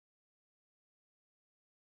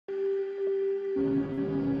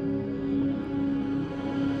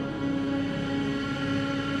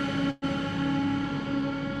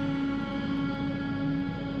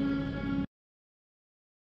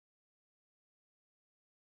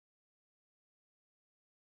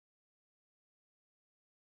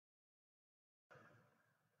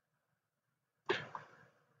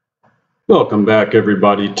Welcome back,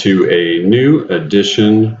 everybody, to a new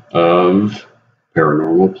edition of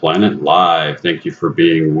Paranormal Planet Live. Thank you for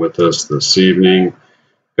being with us this evening.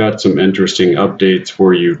 Got some interesting updates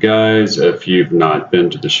for you guys. If you've not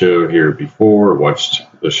been to the show here before, watched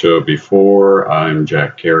the show before, I'm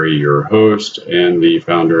Jack Carey, your host and the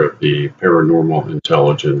founder of the Paranormal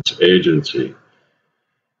Intelligence Agency.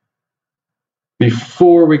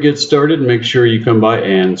 Before we get started, make sure you come by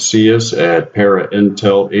and see us at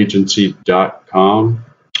paraintelagency.com.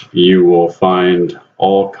 You will find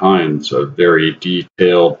all kinds of very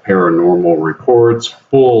detailed paranormal reports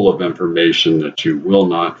full of information that you will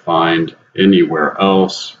not find anywhere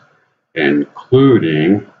else,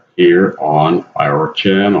 including here on our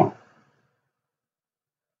channel.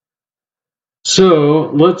 So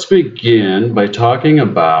let's begin by talking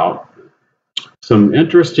about some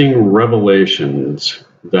interesting revelations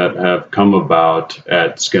that have come about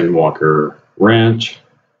at Skinwalker Ranch.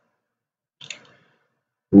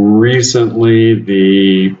 Recently,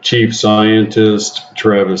 the chief scientist,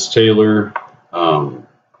 Travis Taylor,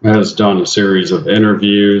 has done a series of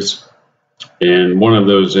interviews. In one of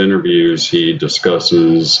those interviews, he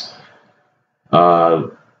discusses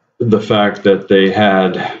the fact that they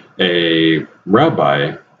had a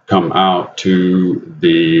rabbi come out to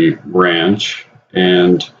the ranch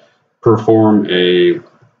and perform a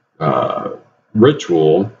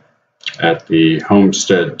ritual at the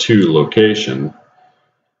Homestead 2 location.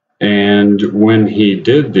 And when he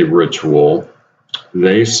did the ritual,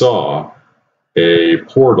 they saw a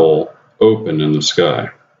portal open in the sky.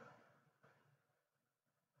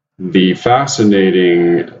 The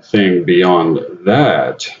fascinating thing beyond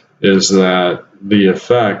that is that the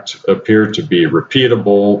effect appeared to be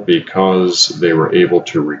repeatable because they were able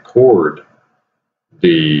to record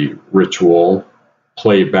the ritual,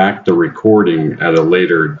 play back the recording at a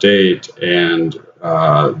later date, and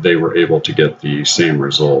they were able to get the same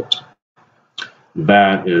result.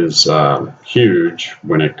 That is huge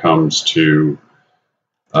when it comes to,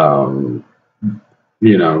 the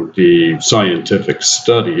scientific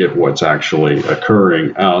study of what's actually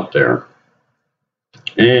occurring out there.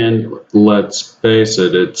 And let's face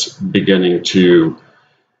it,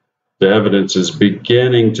 the evidence is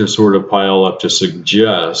beginning to sort of pile up to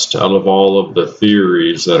suggest, out of all of the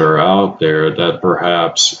theories that are out there, that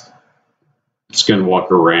perhaps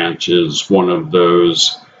Skinwalker Ranch is one of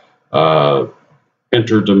those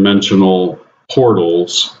interdimensional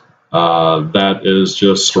portals that is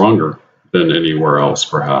just stronger than anywhere else,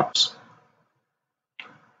 perhaps.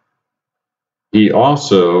 He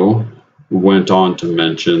also went on to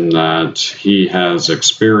mention that he has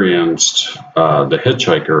experienced the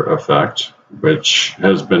hitchhiker effect, which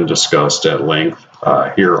has been discussed at length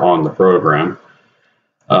here on the program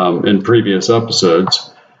in previous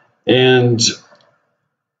episodes. And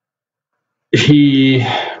he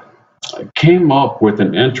came up with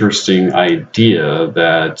an interesting idea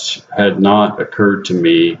that had not occurred to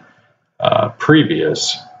me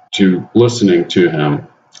previous to listening to him.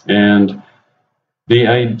 And the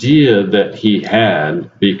idea that he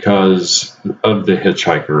had, because of the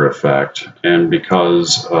hitchhiker effect and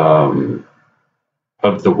because of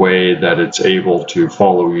the way that it's able to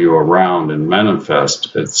follow you around and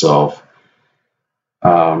manifest itself,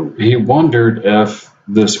 he wondered if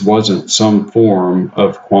this wasn't some form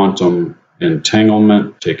of quantum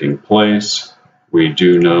entanglement taking place. We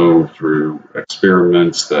do know through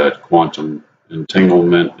experiments that quantum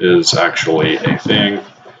entanglement is actually a thing.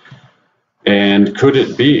 And could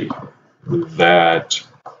it be that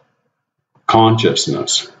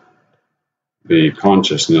consciousness, the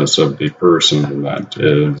consciousness of the person that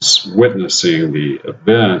is witnessing the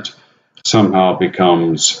event, somehow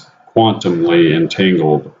becomes quantumly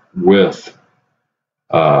entangled with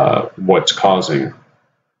what's causing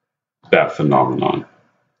that phenomenon,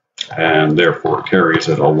 and therefore carries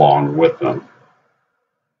it along with them?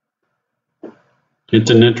 It's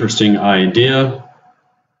an interesting idea.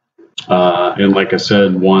 And like I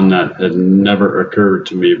said, one that had never occurred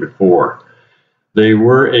to me before. They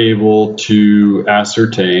were able to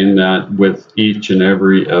ascertain that with each and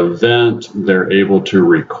every event, they're able to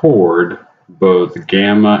record both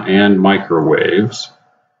gamma and microwaves.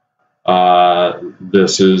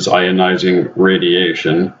 This is ionizing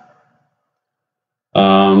radiation.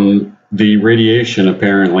 The radiation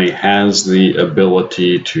apparently has the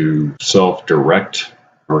ability to self-direct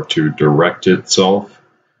or to direct itself.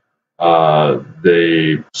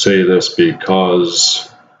 They say this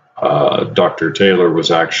because Dr. Taylor was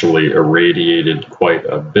actually irradiated quite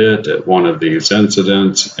a bit at one of these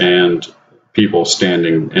incidents, and people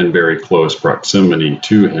standing in very close proximity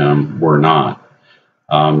to him were not.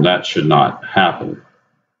 That should not happen.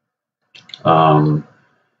 Um,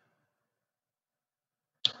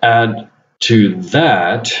 add to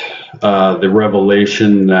that the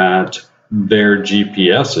revelation that their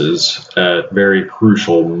GPSs at very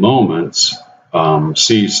crucial moments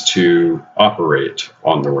cease to operate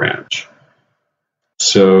on the ranch.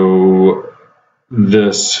 So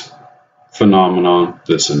this phenomenon,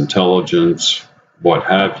 this intelligence, what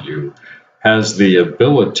have you, has the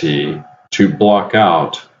ability to block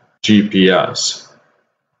out GPS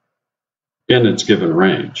in its given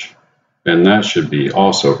range. And that should be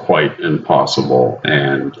also quite impossible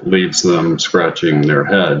and leaves them scratching their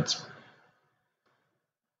heads.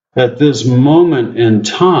 At this moment in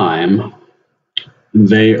time,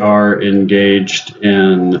 they are engaged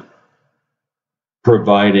in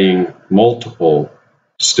providing multiple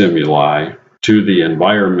stimuli to the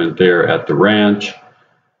environment there at the ranch,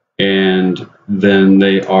 and then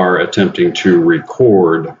they are attempting to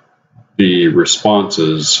record the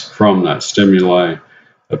responses from that stimuli.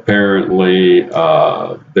 Apparently,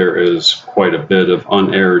 there is quite a bit of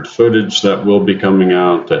unaired footage that will be coming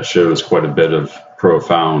out that shows quite a bit of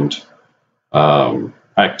profound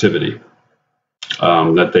activity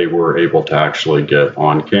that they were able to actually get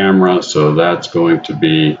on camera. So that's going to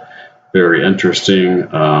be very interesting.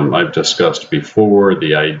 I've discussed before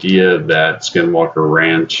the idea that Skinwalker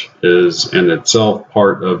Ranch is in itself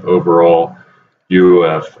part of overall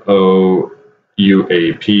UFO,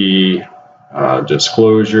 UAP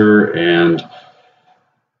disclosure, and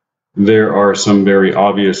there are some very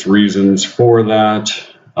obvious reasons for that.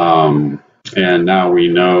 And now we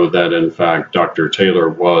know that, in fact, Dr. Taylor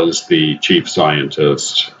was the chief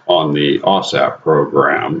scientist on the OSAP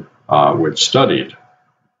program, which studied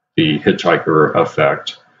the hitchhiker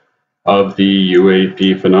effect of the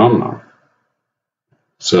UAP phenomenon.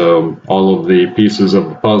 So all of the pieces of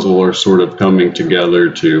the puzzle are sort of coming together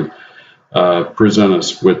to present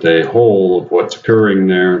us with a whole of what's occurring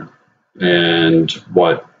there and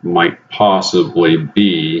what might possibly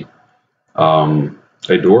be a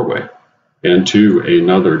doorway into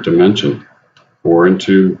another dimension, or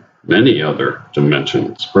into many other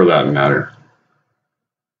dimensions for that matter.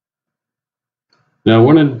 Now, I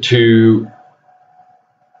wanted to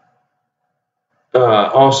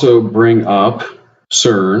also bring up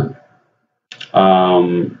CERN.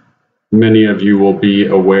 Many of you will be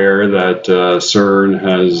aware that CERN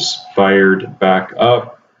has fired back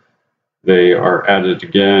up. They are at it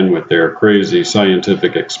again with their crazy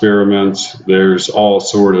scientific experiments. There's all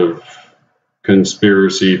sort of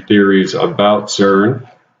conspiracy theories about CERN,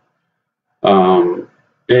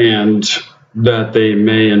 and that they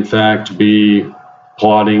may in fact be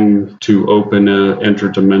plotting to open an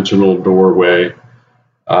interdimensional doorway,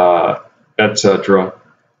 etc.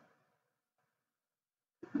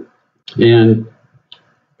 And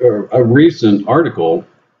a recent article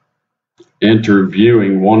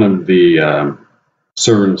interviewing one of the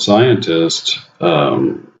CERN scientists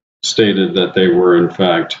stated that they were in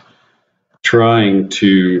fact trying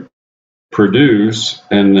to produce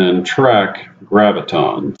and then track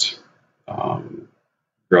gravitons.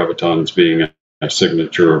 Gravitons being a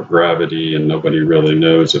signature of gravity, and nobody really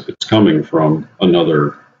knows if it's coming from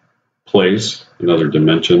another place, another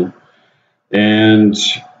dimension. And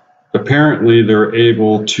apparently they're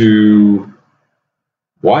able to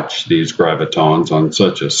watch these gravitons on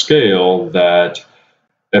such a scale that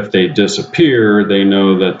if they disappear, they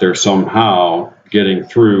know that they're somehow getting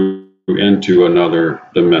through into another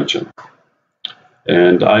dimension.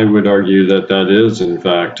 And I would argue that that is, in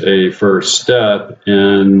fact, a first step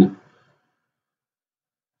in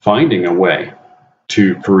finding a way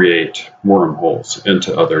to create wormholes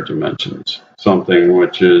into other dimensions, something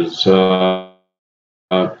which is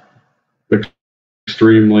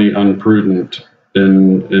extremely unprudent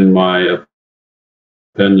in my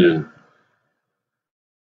opinion.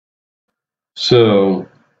 So,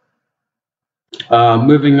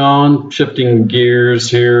 moving on, shifting gears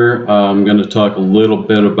here, I'm going to talk a little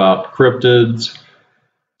bit about cryptids.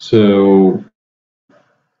 So,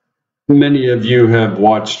 many of you have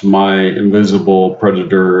watched my Invisible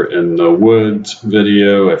Predator in the Woods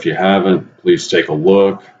video. If you haven't, please take a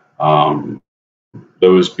look.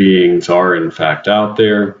 Those beings are in fact out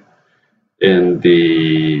there. In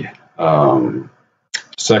the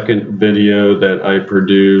second video that I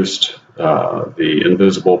produced, the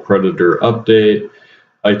Invisible Predator update,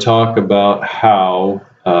 I talk about how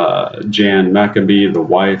Jan Maccabee, the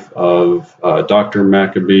wife of Dr.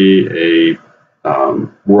 Maccabee, a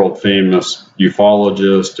world famous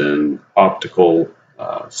ufologist and optical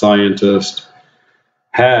scientist,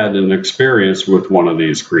 had an experience with one of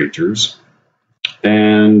these creatures.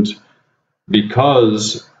 And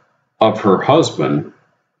because of her husband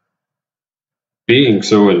being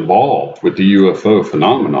so involved with the UFO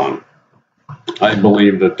phenomenon, I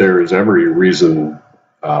believe that there is every reason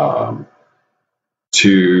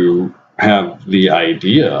to have the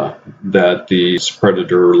idea that these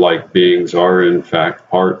predator-like beings are in fact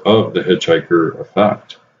part of the hitchhiker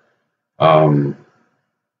effect.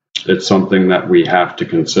 It's something that we have to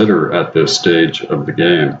consider at this stage of the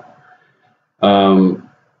game.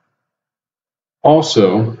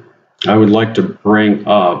 Also, I would like to bring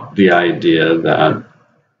up the idea that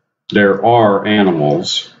there are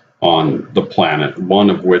animals on the planet,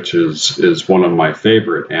 one of which is one of my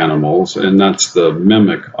favorite animals, and that's the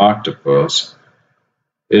mimic octopus,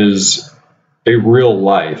 is a real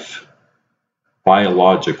life,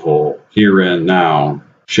 biological, here and now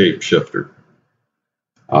shapeshifter.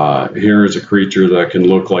 Here is a creature that can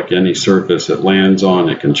look like any surface it lands on.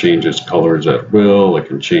 It can change its colors at will. It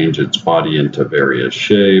can change its body into various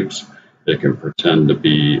shapes. It can pretend to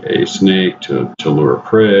be a snake to lure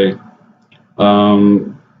prey.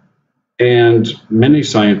 And many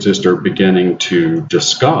scientists are beginning to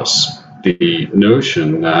discuss the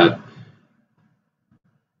notion that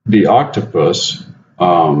the octopus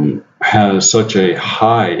has such a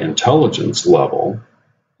high intelligence level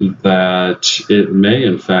that it may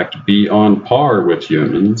in fact be on par with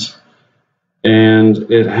humans,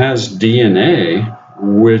 and it has DNA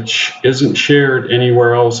which isn't shared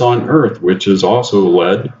anywhere else on Earth, which has also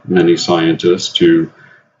led many scientists to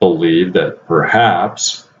believe that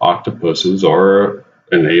perhaps octopuses are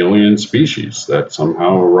an alien species that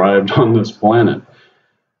somehow arrived on this planet.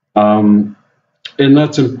 And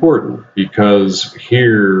that's important because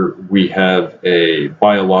here we have a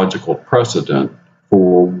biological precedent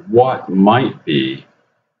for what might be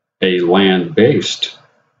a land-based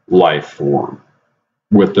life form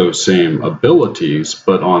with those same abilities,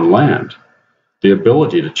 but on land. The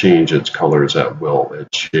ability to change its colors at will,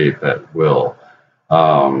 its shape at will,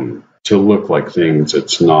 to look like things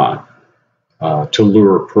it's not, to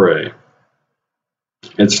lure prey.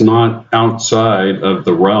 It's not outside of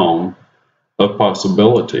the realm of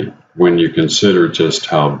possibility when you consider just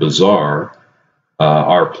how bizarre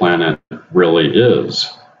our planet really is.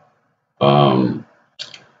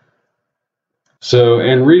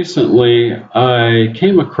 And recently I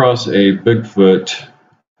came across a Bigfoot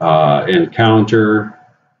encounter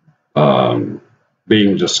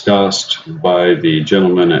being discussed by the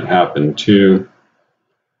gentleman it happened to.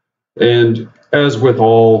 And as with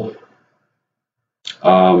all,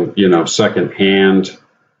 secondhand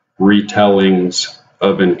retellings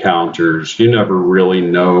of encounters, you never really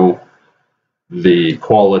know the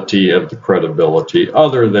quality of the credibility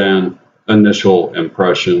other than initial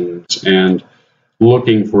impressions and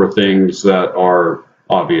looking for things that are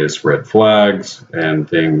obvious red flags and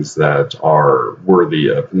things that are worthy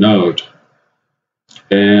of note.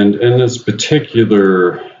 And in this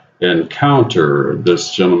particular encounter,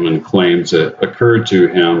 this gentleman claims it occurred to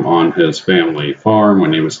him on his family farm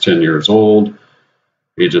when he was 10 years old.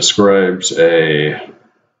 He describes a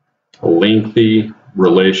lengthy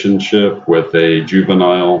relationship with a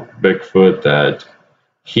juvenile Bigfoot that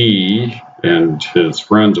he and his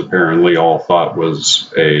friends apparently all thought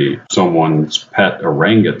was someone's pet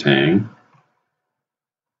orangutan.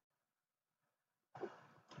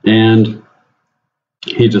 And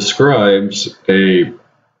he describes a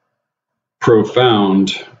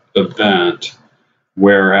profound event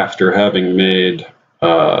where, after having made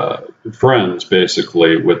friends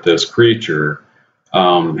basically with this creature,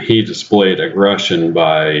 he displayed aggression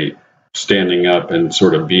by standing up and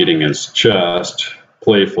sort of beating his chest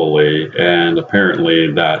playfully, and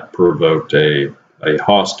apparently that provoked a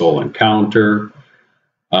hostile encounter,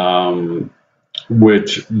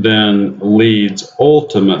 which then leads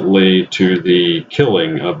ultimately to the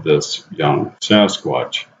killing of this young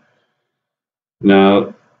Sasquatch.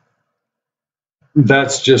 Now,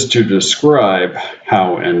 that's just to describe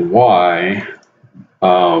how and why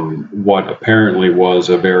what apparently was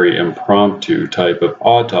a very impromptu type of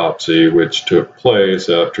autopsy, which took place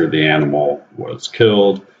after the animal was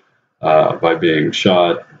killed by being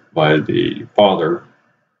shot by the father.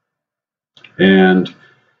 And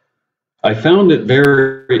I found it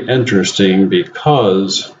very interesting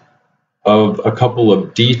because of a couple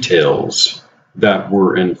of details that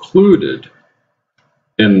were included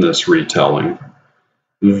in this retelling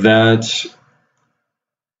that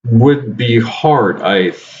would be hard,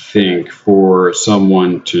 I think, for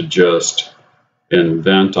someone to just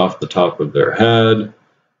invent off the top of their head,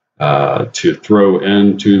 to throw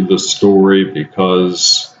into the story,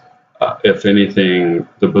 because if anything,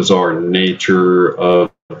 the bizarre nature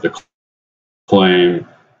of the claim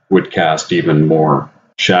would cast even more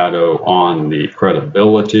shadow on the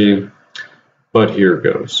credibility. but here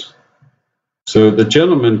goes. So the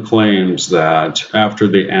gentleman claims that after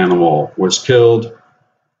the animal was killed,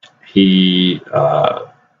 he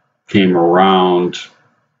came around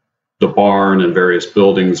the barn and various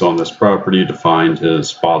buildings on this property to find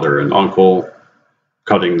his father and uncle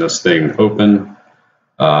cutting this thing open.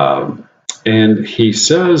 And he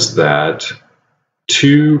says that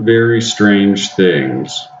two very strange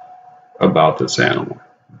things about this animal,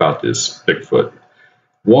 about this Bigfoot.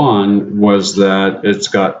 One was that it's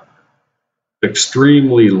got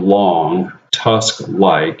extremely long,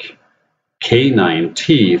 tusk-like canine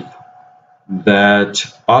teeth that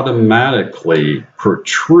automatically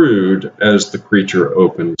protrude as the creature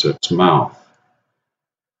opens its mouth.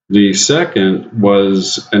 The second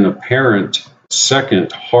was an apparent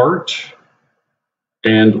second heart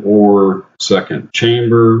and or second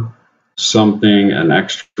chamber, something, an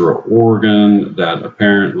extra organ that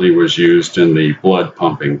apparently was used in the blood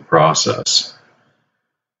pumping process.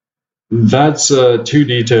 That's two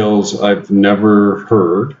details I've never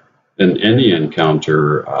heard in any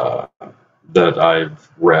encounter that I've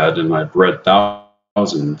read, and I've read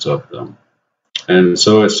thousands of them. And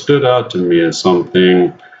so it stood out to me as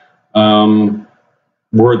something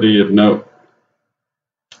worthy of note.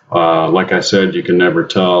 Like I said, you can never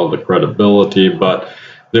tell the credibility, but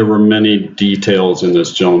there were many details in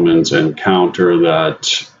this gentleman's encounter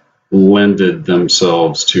that lended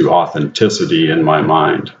themselves to authenticity in my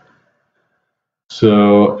mind.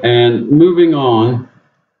 So, and moving on,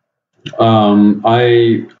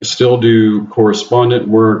 I still do correspondent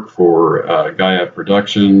work for Gaia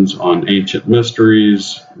Productions on ancient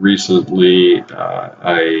mysteries. Recently,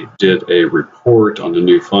 I did a report on a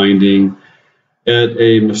new finding at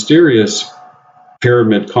a mysterious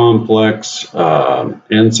pyramid complex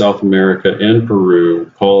in South America, in Peru,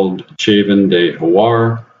 called Chaven de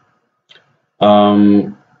Huar.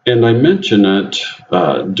 And I mention it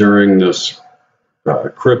during this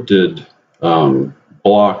cryptid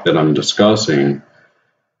block that I'm discussing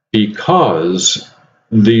because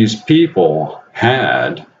these people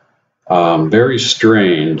had very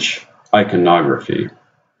strange iconography.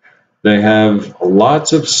 They have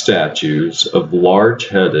lots of statues of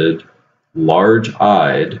large-headed,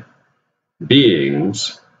 large-eyed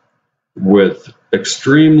beings with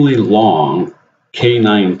extremely long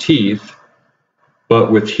canine teeth,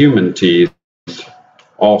 but with human teeth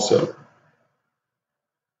also.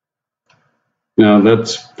 Now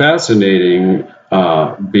that's fascinating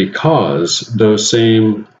because those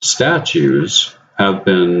same statues have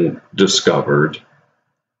been discovered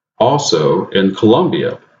also in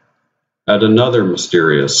Colombia at another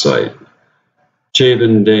mysterious site.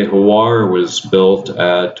 Chaven de Huar was built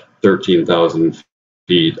at 13,000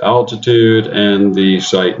 feet altitude, and the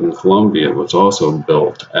site in Colombia was also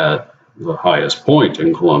built at the highest point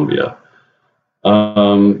in Colombia.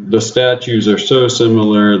 The statues are so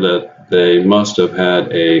similar that they must have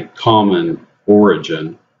had a common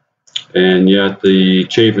origin, and yet the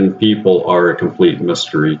Chaven people are a complete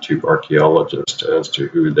mystery to archaeologists as to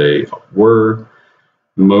who they were.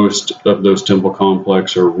 Most of those temple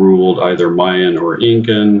complexes are ruled either Mayan or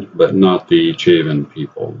Incan, but not the Chaven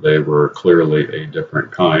people. They were clearly a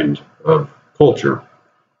different kind of culture.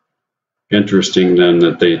 Interesting then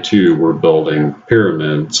that they too were building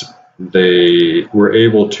pyramids. They were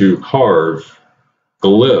able to carve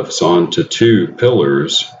glyphs onto two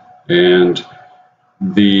pillars, and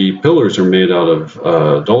the pillars are made out of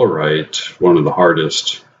dolerite, one of the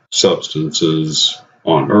hardest substances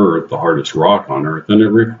on Earth, the hardest rock on Earth, and it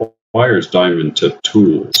requires diamond-tipped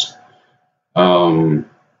tools.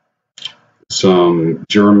 Some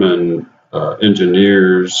German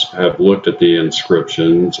engineers have looked at the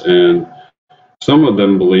inscriptions, and some of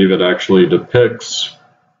them believe it actually depicts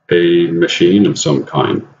a machine of some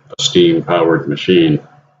kind, a steam-powered machine.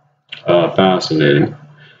 Fascinating.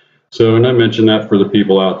 So, and I mention that for the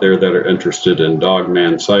people out there that are interested in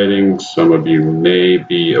dogman sightings. Some of you may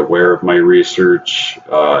be aware of my research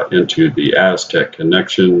into the Aztec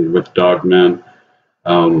connection with dogmen.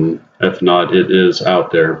 If not, it is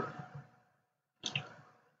out there.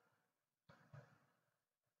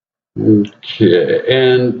 Okay,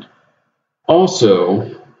 and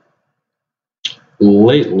also,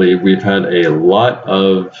 lately we've had a lot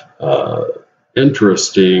of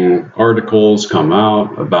interesting articles come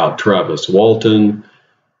out about Travis Walton.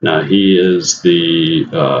 Now, he is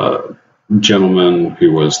the gentleman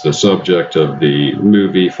who was the subject of the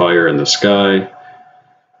movie Fire in the Sky.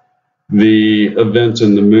 The events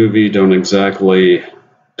in the movie don't exactly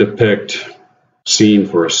depict scene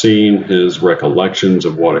for scene his recollections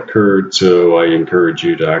of what occurred, so I encourage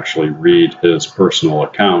you to actually read his personal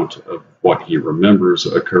account of what he remembers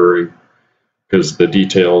occurring, because the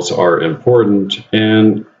details are important.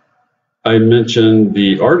 And I mentioned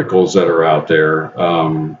the articles that are out there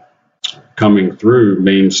coming through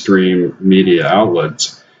mainstream media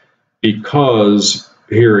outlets, because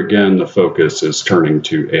here again the focus is turning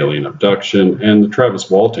to alien abduction, and the Travis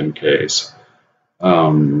Walton case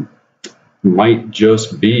might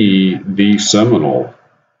just be the seminal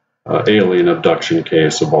alien abduction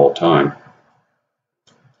case of all time.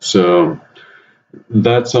 So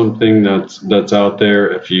that's something that's out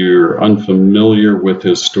there. If you're unfamiliar with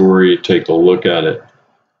his story, take a look at it.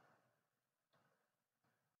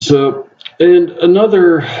 So, and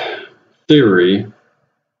another theory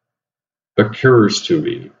occurs to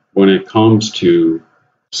me when it comes to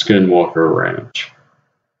Skinwalker Ranch.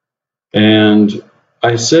 And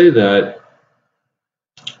I say that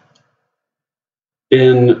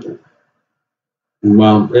in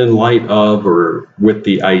light of, or with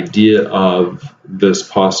the idea of, this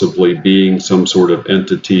possibly being some sort of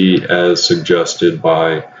entity as suggested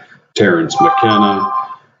by Terence McKenna,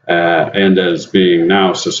 and as being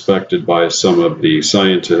now suspected by some of the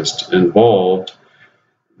scientists involved.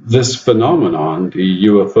 This phenomenon, the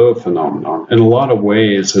UFO phenomenon, in a lot of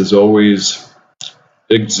ways has always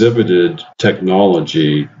exhibited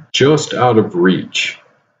technology just out of reach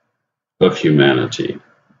of humanity.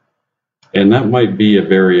 And that might be a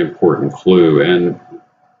very important clue. And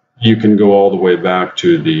you can go all the way back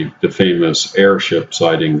to the famous airship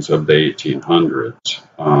sightings of the 1800s,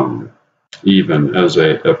 even as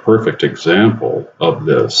a perfect example of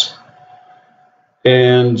this.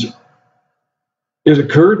 And it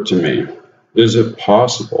occurred to me, is it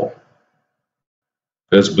possible,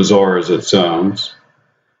 as bizarre as it sounds,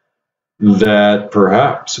 that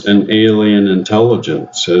perhaps an alien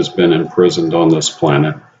intelligence has been imprisoned on this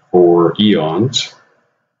planet for eons,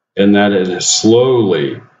 and that it has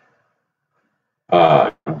slowly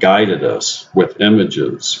guided us with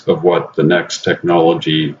images of what the next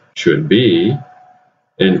technology should be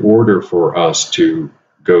in order for us to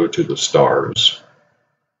go to the stars,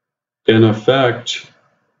 in effect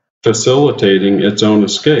facilitating its own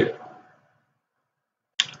escape?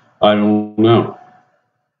 I don't know.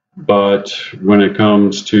 But when it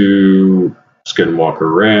comes to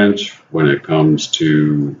Skinwalker Ranch, when it comes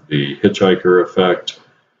to the hitchhiker effect,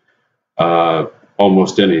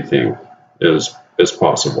 almost anything is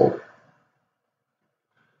possible.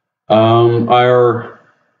 Our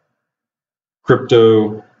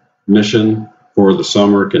crypto mission for the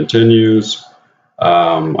summer continues.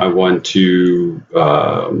 I want to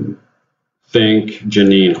thank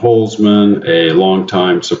Janine Holzman, a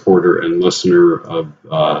longtime supporter and listener of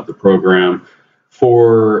the program,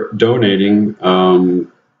 for donating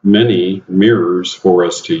many mirrors for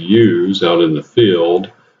us to use out in the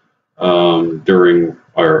field during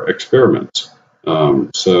our experiments.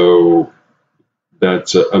 So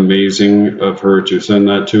that's amazing of her to send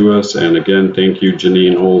that to us. And again, thank you,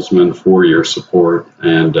 Janine Holzman, for your support.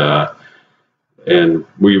 And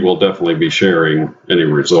we will definitely be sharing any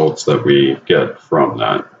results that we get from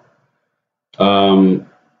that.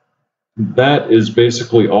 That is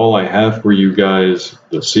basically all I have for you guys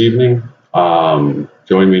this evening. Join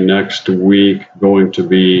me next week. Going to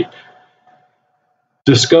be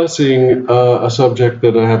discussing a subject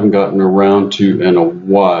that I haven't gotten around to in a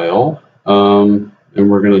while. And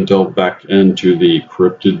we're going to delve back into the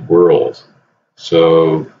cryptid world.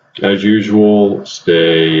 So, as usual,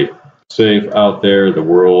 stay safe out there. The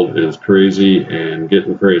world is crazy and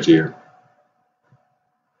getting crazier.